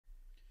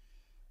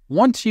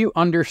Once you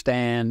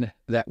understand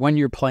that when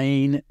you're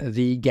playing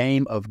the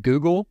game of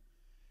Google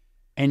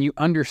and you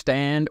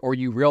understand or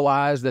you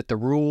realize that the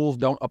rules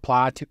don't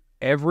apply to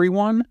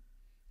everyone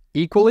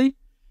equally,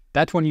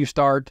 that's when you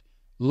start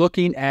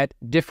looking at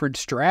different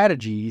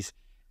strategies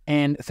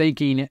and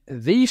thinking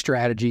these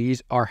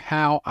strategies are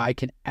how I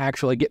can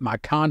actually get my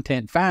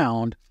content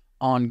found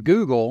on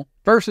Google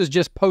versus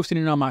just posting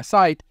it on my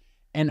site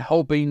and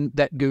hoping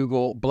that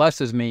Google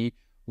blesses me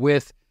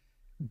with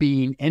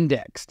being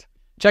indexed.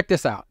 Check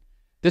this out.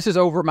 This is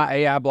over at my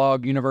AI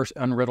blog,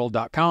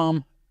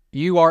 universeunriddled.com.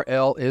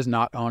 URL is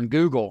not on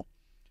Google.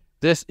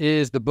 This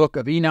is the Book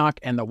of Enoch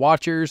and the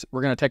Watchers.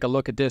 We're going to take a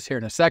look at this here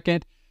in a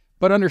second,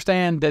 but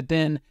understand that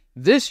then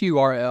this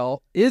URL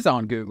is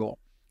on Google.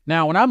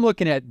 Now, when I'm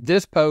looking at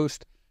this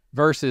post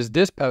versus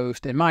this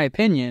post, in my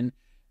opinion,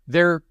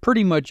 they're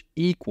pretty much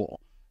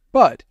equal.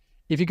 But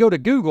if you go to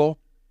Google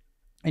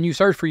and you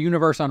search for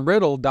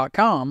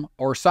universeunriddled.com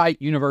or site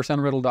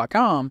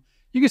universeunriddled.com,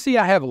 you can see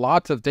I have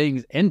lots of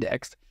things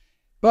indexed.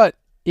 But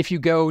if you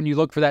go and you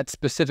look for that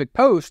specific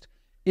post,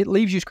 it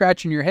leaves you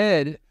scratching your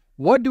head.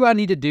 What do I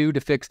need to do to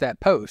fix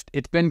that post?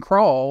 It's been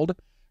crawled.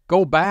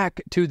 Go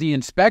back to the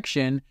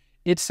inspection.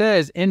 It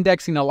says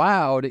indexing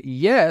allowed,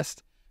 yes,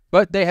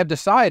 but they have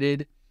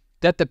decided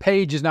that the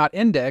page is not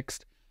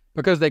indexed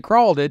because they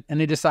crawled it and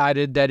they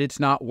decided that it's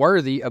not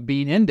worthy of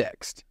being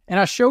indexed. And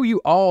I show you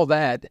all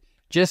that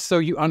just so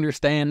you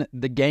understand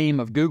the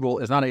game of Google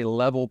is not a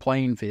level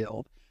playing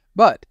field.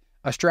 But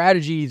a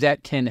strategy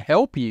that can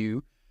help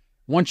you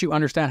once you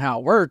understand how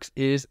it works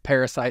is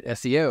parasite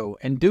SEO,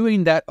 and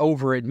doing that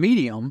over at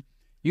Medium,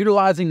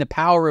 utilizing the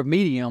power of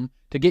Medium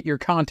to get your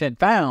content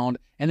found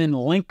and then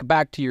link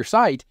back to your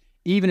site,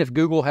 even if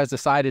Google has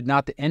decided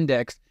not to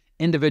index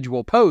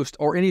individual posts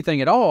or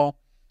anything at all.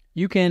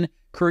 You can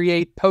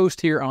create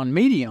posts here on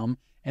Medium,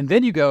 and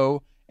then you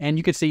go and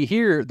you can see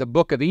here the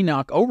Book of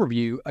Enoch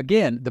overview,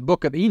 again, the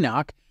Book of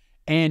Enoch,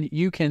 and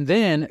you can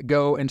then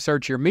go and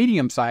search your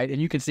Medium site,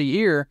 and you can see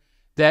here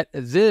that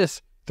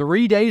this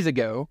 3 days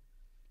ago,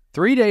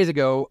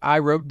 I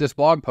wrote this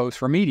blog post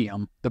for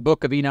Medium, the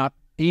Book of Enoch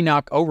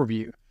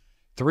overview.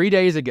 3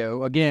 days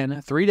ago, again,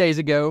 3 days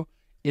ago,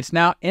 it's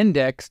now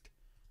indexed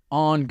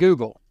on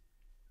Google.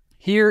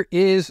 Here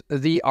is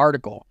the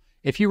article.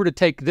 If you were to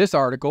take this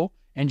article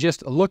and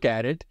just look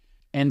at it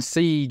and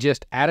see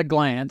just at a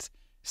glance,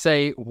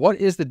 say, what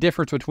is the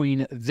difference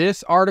between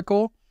this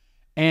article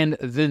and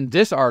then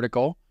this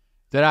article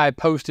that I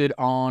posted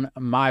on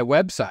my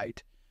website?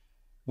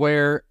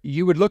 Where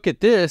you would look at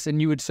this and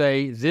you would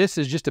say, this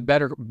is just a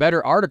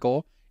better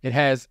article. It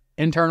has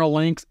internal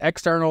links,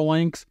 external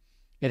links.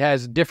 It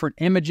has different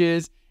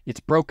images. It's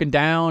broken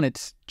down.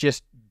 It's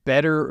just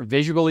better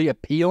visually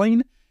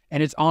appealing.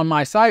 And it's on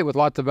my site with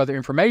lots of other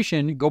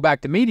information. Go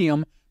back to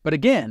Medium. But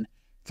again,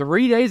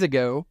 3 days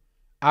ago,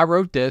 I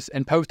wrote this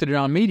and posted it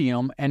on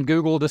Medium, and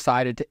Google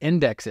decided to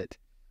index it.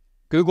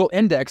 Google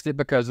indexed it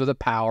because of the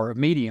power of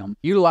Medium.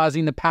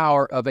 Utilizing the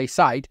power of a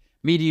site,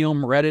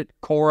 Medium, Reddit,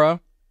 Quora,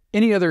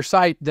 any other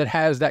site that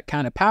has that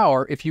kind of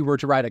power. If you were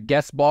to write a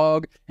guest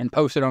blog and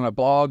post it on a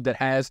blog that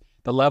has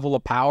the level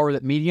of power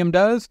that Medium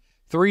does,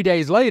 3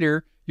 days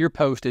later, your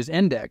post is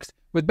indexed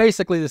with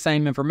basically the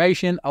same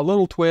information, a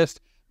little twist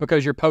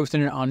because you're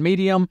posting it on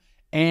Medium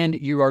and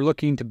you are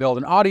looking to build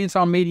an audience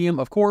on Medium,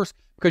 of course,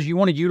 because you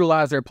want to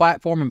utilize their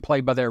platform and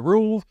play by their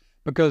rules,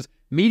 because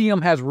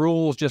Medium has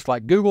rules just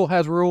like Google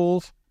has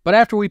rules. But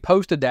after we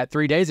posted that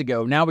 3 days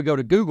ago, now we go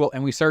to Google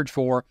and we search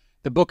for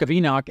the Book of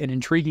Enoch and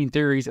Intriguing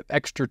Theories of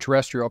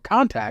Extraterrestrial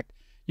Contact.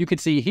 You can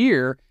see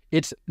here,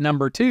 it's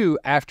number 2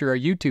 after a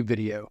YouTube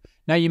video.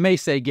 Now you may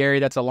say, Gary,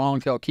 that's a long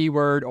tail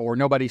keyword or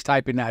nobody's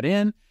typing that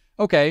in.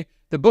 Okay,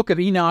 the Book of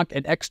Enoch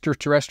and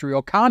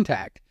Extraterrestrial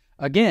Contact.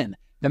 Again,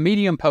 the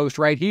Medium post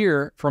right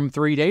here from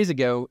 3 days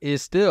ago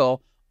is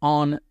still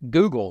on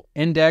Google,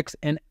 indexed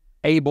and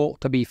able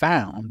to be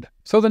found.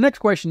 So the next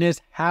question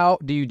is, how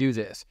do you do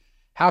this?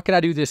 How can I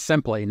do this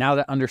simply now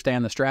that I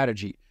understand the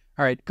strategy?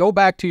 All right, go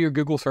back to your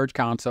Google Search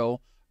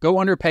Console, go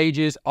under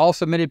Pages, All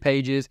Submitted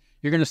Pages.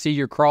 You're going to see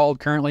your crawled,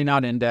 currently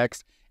not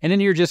indexed, and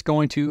then you're just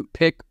going to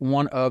pick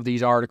one of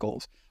these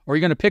articles. Or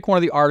you're going to pick one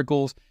of the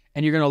articles,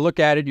 and you're going to look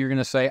at it, you're going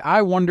to say,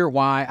 I wonder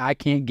why I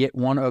can't get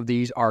one of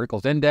these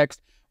articles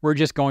indexed. We're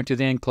just going to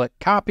then click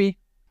Copy.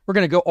 We're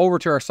going to go over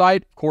to our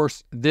site. Of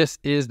course, this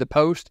is the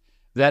post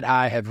that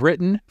I have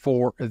written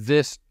for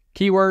this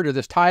keyword or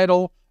this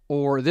title,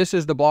 or this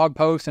is the blog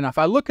post. And if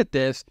I look at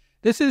this,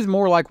 this is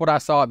more like what I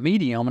saw at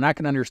Medium, and I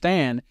can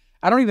understand.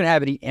 I don't even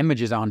have any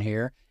images on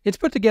here. It's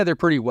put together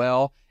pretty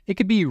well. It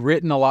could be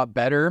written a lot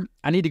better.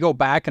 I need to go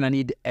back and I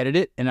need to edit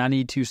it, and I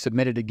need to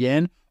submit it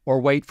again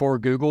or wait for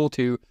Google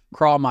to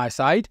crawl my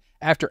site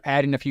after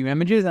adding a few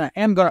images. And I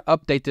am going to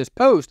update this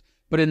post.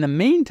 But in the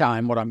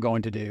meantime, what I'm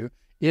going to do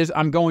is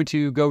I'm going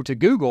to go to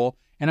Google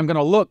and I'm going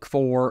to look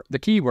for the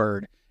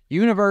keyword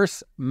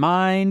universe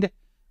mind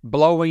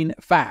blowing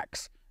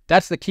facts.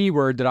 That's the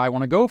keyword that I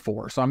want to go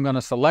for. So I'm going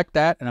to select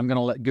that and I'm going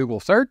to let Google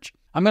search.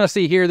 I'm going to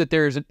see here that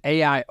there's an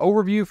AI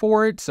overview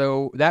for it.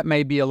 So that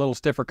may be a little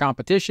stiffer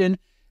competition.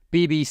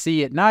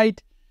 BBC at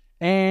night.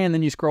 And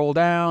then you scroll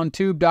down,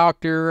 Tube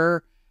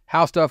Doctor,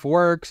 How Stuff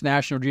Works,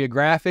 National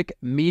Geographic,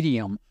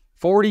 Medium,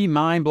 40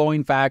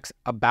 mind-blowing facts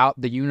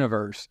about the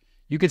universe.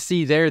 You can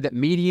see there that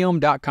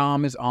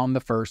medium.com is on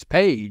the first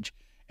page.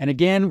 And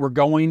again, we're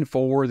going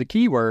for the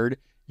keyword,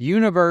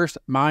 universe,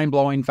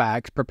 mind-blowing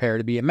facts, prepare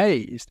to be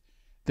amazed.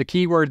 The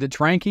keyword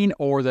that's ranking,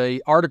 or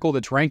the article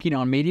that's ranking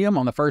on Medium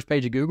on the first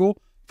page of Google,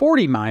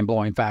 40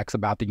 mind-blowing facts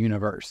about the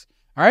universe.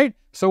 All right,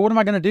 so what am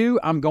I going to do?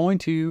 I'm going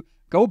to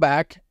go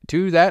back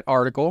to that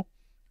article,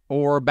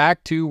 or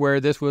back to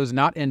where this was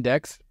not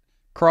indexed,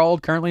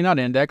 crawled, currently not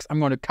indexed. I'm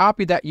going to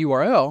copy that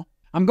URL.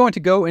 I'm going to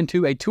go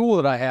into a tool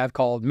that I have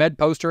called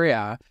MedPoster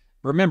AI.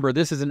 Remember,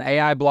 this is an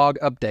AI blog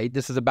update.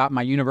 This is about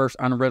my Universe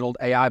Unriddled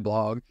AI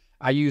blog.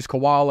 I use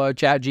Koala,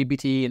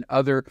 ChatGPT, and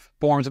other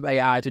forms of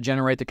AI to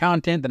generate the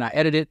content. Then I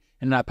edit it,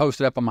 and then I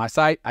post it up on my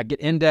site. I get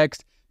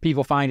indexed.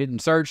 People find it in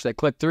search. They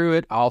click through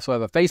it. I also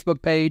have a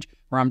Facebook page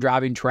where I'm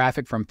driving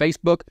traffic from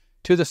Facebook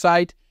to the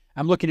site.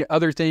 I'm looking at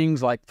other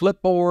things like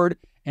Flipboard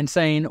and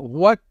saying,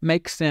 what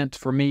makes sense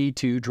for me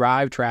to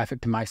drive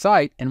traffic to my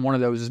site? And one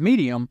of those is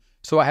Medium.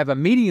 So I have a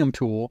Medium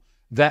tool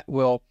that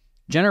will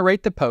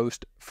generate the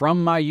post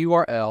from my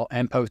URL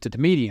and post it to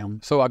Medium.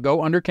 So I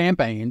go under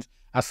campaigns.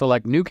 I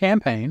select new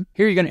campaign.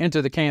 Here you're going to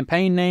enter the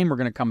campaign name. We're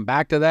going to come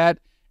back to that.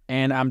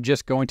 And I'm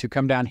just going to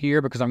come down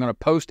here because I'm going to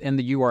post in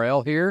the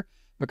URL here.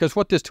 Because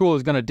what this tool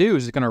is going to do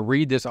is it's going to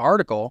read this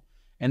article,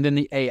 and then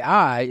the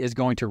AI is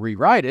going to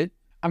rewrite it.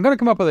 I'm going to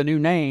come up with a new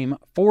name,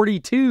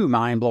 42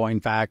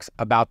 mind-blowing facts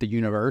about the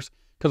universe.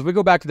 Because if we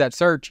go back to that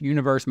search,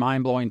 universe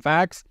mind-blowing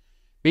facts,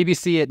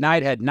 BBC at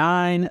Night had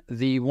 9.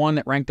 The one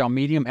that ranked on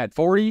Medium had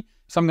 40.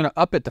 So I'm going to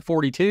up it to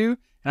 42.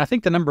 And I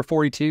think the number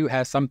 42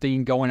 has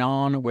something going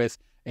on with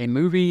a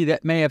movie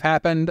that may have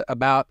happened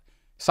about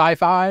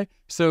sci-fi.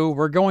 So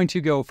we're going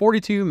to go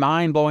 42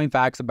 mind-blowing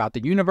facts about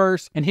the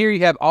universe. And here you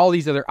have all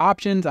these other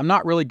options. I'm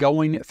not really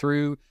going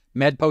through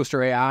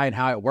MedPoster AI and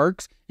how it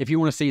works. If you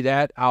want to see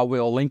that, I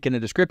will link in the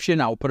description.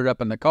 I'll put it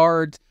up in the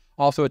cards.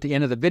 Also at the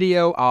end of the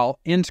video, I'll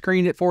end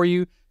screen it for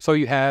you so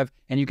you have,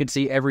 and you can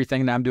see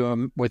everything that I'm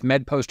doing with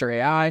MedPoster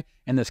AI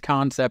and this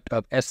concept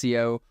of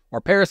SEO or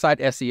parasite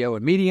SEO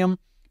and Medium.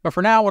 But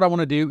for now, what I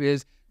want to do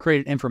is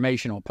create an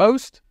informational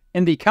post.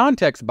 In the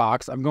context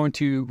box, I'm going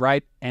to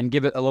write and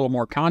give it a little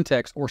more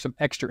context or some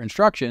extra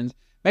instructions.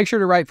 Make sure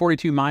to write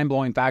 42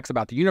 mind-blowing facts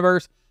about the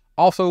universe.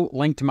 Also,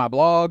 link to my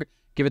blog,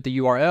 give it the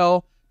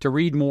URL to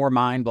read more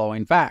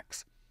mind-blowing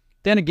facts.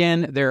 Then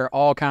again, there are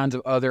all kinds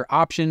of other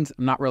options.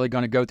 I'm not really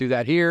going to go through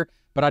that here,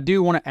 but I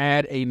do want to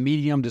add a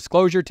Medium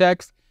disclosure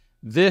text.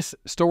 This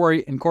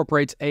story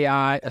incorporates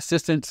AI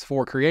assistance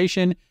for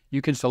creation.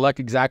 You can select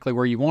exactly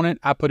where you want it.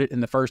 I put it in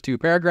the first 2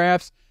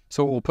 paragraphs,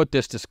 so it will put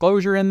this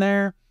disclosure in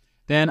there.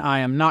 Then I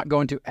am not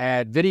going to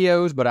add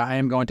videos, but I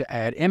am going to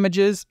add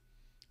images.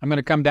 I'm going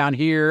to come down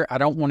here. I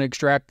don't want to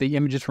extract the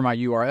images from my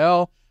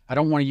URL. I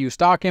don't want to use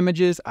stock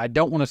images. I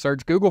don't want to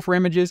search Google for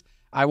images.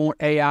 I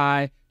want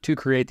AI to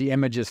create the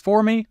images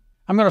for me.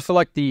 I'm going to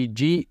select the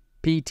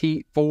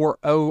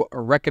GPT-4o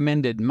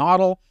recommended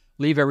model,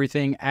 leave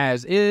everything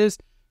as is,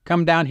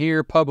 come down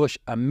here, publish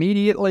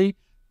immediately,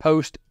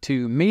 post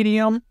to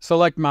Medium,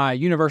 select my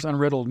Universe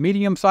Unriddled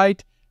Medium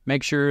site,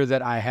 make sure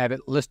that I have it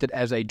listed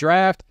as a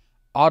draft,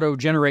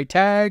 auto-generate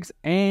tags,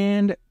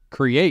 and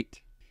create.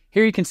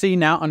 Here you can see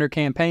now under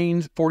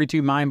campaigns,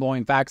 42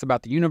 mind-blowing facts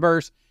about the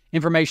universe,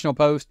 informational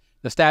post,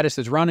 the status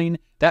is running.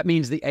 That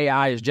means the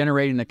AI is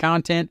generating the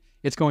content.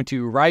 It's going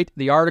to write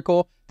the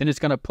article, then it's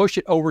going to push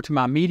it over to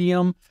my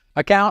Medium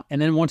account,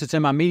 and then once it's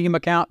in my Medium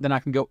account, then I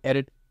can go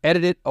edit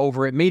it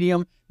over at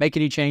Medium, make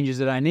any changes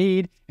that I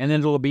need, and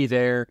then it'll be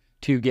there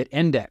to get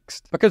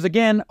indexed. Because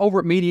again, over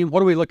at Medium,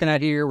 what are we looking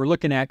at here? We're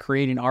looking at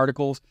creating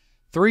articles.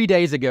 3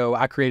 days ago,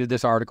 I created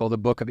this article, the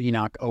Book of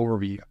Enoch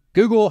Overview.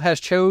 Google has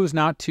chose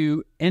not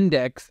to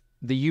index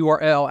the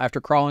URL after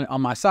crawling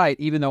on my site,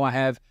 even though I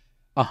have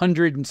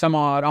 100 and some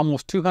odd,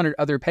 almost 200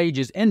 other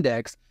pages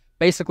indexed,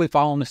 basically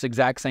following this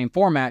exact same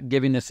format,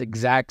 giving this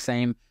exact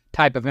same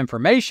type of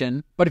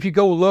information. But if you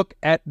go look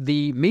at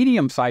the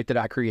Medium site that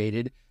I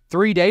created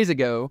 3 days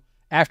ago,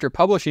 after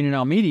publishing it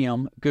on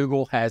Medium,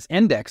 Google has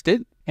indexed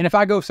it. And if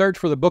I go search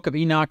for the Book of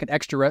Enoch and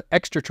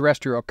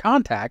extraterrestrial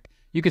contact,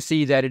 you can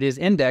see that it is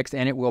indexed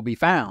and it will be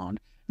found.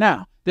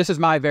 Now, this is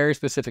my very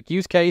specific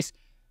use case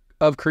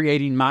of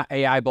creating my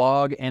AI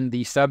blog and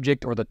the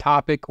subject or the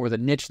topic or the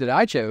niche that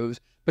I chose,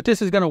 but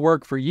this is going to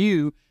work for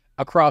you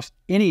across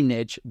any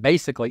niche,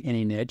 basically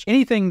any niche,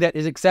 anything that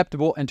is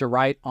acceptable and to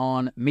write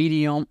on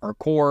Medium or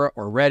Quora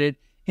or Reddit.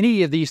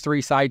 Any of these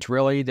 3 sites,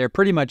 really, they're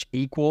pretty much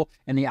equal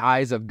in the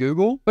eyes of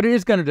Google, but it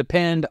is going to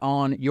depend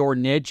on your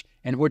niche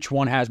and which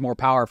one has more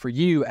power for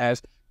you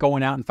as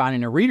going out and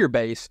finding a reader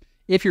base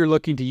if you're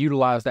looking to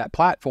utilize that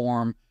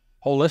platform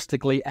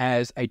holistically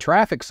as a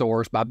traffic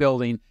source by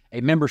building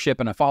a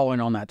membership and a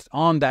following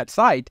on that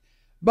site.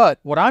 But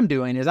what I'm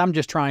doing is I'm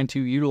just trying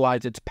to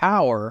utilize its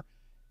power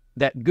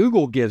that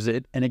Google gives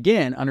it. And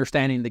again,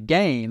 understanding the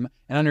game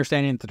and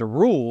understanding that the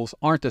rules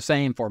aren't the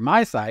same for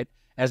my site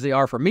as they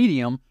are for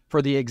Medium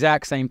for the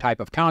exact same type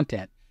of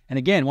content. And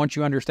again, once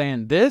you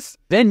understand this,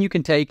 then you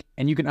can take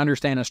and you can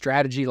understand a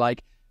strategy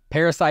like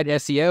parasite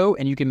SEO,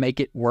 and you can make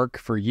it work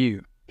for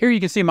you. Here you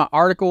can see my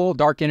article,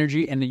 Dark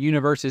Energy and the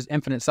Universe's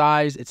Infinite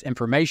Size. It's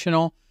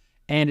informational,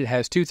 and it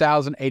has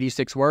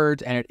 2,086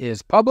 words, and it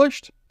is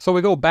published. So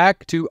we go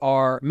back to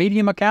our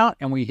Medium account,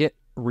 and we hit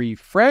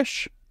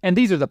refresh. And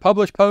these are the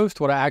published posts.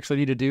 What I actually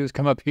need to do is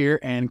come up here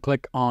and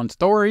click on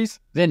stories.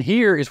 Then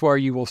here is where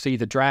you will see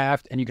the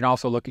draft, and you can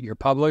also look at your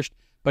published.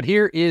 But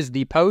here is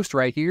the post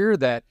right here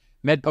that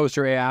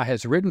MedPoster AI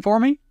has written for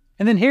me.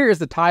 And then here is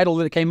the title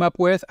that it came up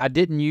with. I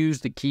didn't use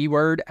the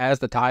keyword as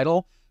the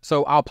title,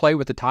 so I'll play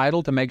with the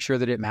title to make sure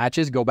that it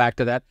matches. Go back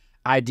to that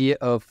idea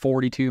of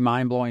 42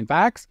 mind-blowing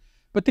facts.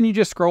 But then you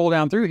just scroll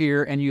down through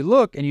here and you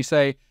look and you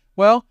say,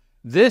 well,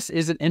 this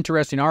is an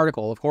interesting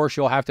article. Of course,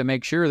 you'll have to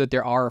make sure that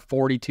there are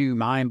 42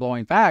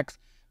 mind-blowing facts,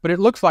 but it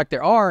looks like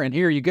there are, and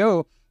here you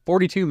go,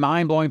 42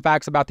 mind-blowing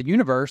facts about the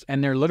universe,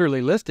 and they're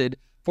literally listed,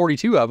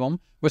 42 of them,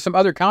 with some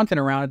other content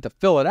around it to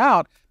fill it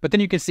out. But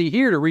then you can see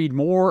here to read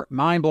more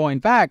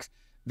mind-blowing facts,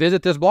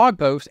 visit this blog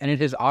post, and it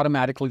has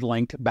automatically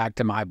linked back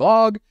to my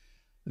blog,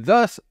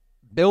 thus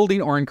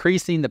building or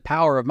increasing the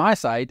power of my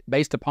site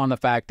based upon the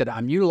fact that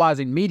I'm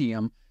utilizing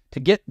Medium to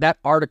get that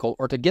article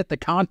or to get the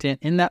content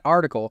in that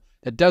article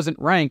that doesn't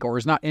rank or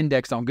is not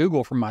indexed on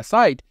Google from my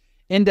site,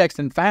 indexed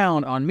and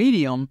found on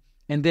Medium,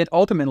 and then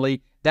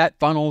ultimately that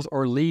funnels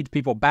or leads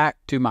people back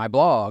to my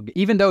blog.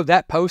 Even though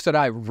that post that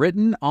I've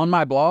written on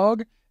my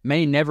blog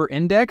may never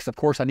index, of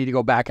course I need to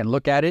go back and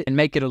look at it and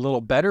make it a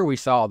little better, we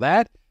saw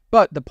that.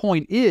 But the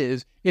point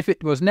is, if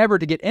it was never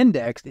to get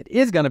indexed, it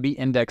is going to be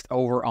indexed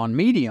over on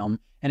Medium.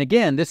 And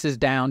again, this is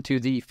down to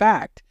the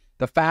fact.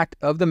 The fact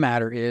of the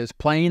matter is,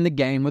 playing the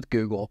game with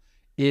Google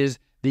is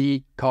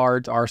the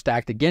cards are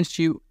stacked against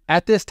you.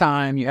 At this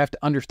time, you have to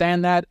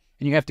understand that,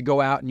 and you have to go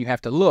out and you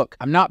have to look.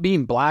 I'm not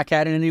being black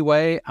hat in any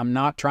way. I'm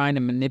not trying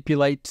to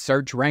manipulate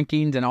search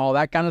rankings and all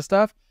that kind of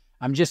stuff.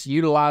 I'm just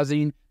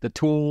utilizing the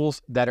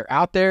tools that are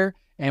out there.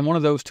 And one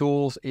of those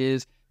tools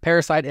is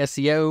Parasite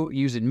SEO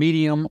using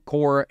Medium,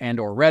 Quora, and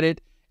or Reddit,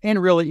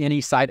 and really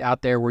any site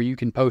out there where you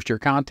can post your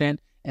content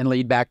and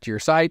lead back to your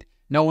site,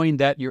 knowing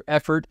that your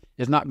effort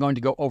is not going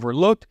to go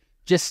overlooked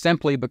just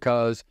simply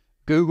because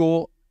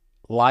Google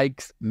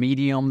likes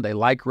Medium, they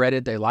like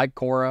Reddit, they like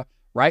Quora.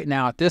 Right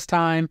now at this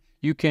time,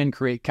 you can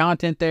create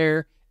content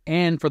there,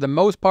 and for the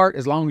most part,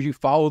 as long as you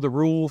follow the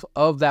rules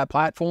of that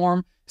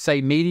platform,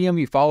 say Medium,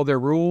 you follow their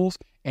rules,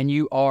 and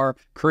you are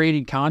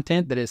creating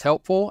content that is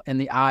helpful in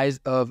the eyes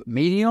of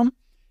Medium,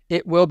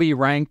 it will be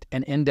ranked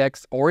and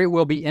indexed, or it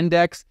will be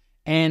indexed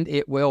and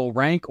it will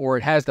rank, or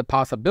it has the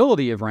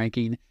possibility of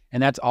ranking,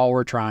 and that's all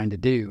we're trying to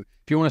do.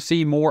 If you want to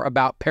see more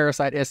about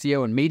Parasite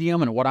SEO and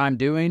Medium and what I'm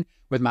doing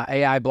with my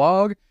AI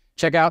blog,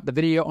 check out the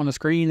video on the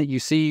screen that you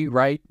see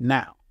right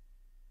now.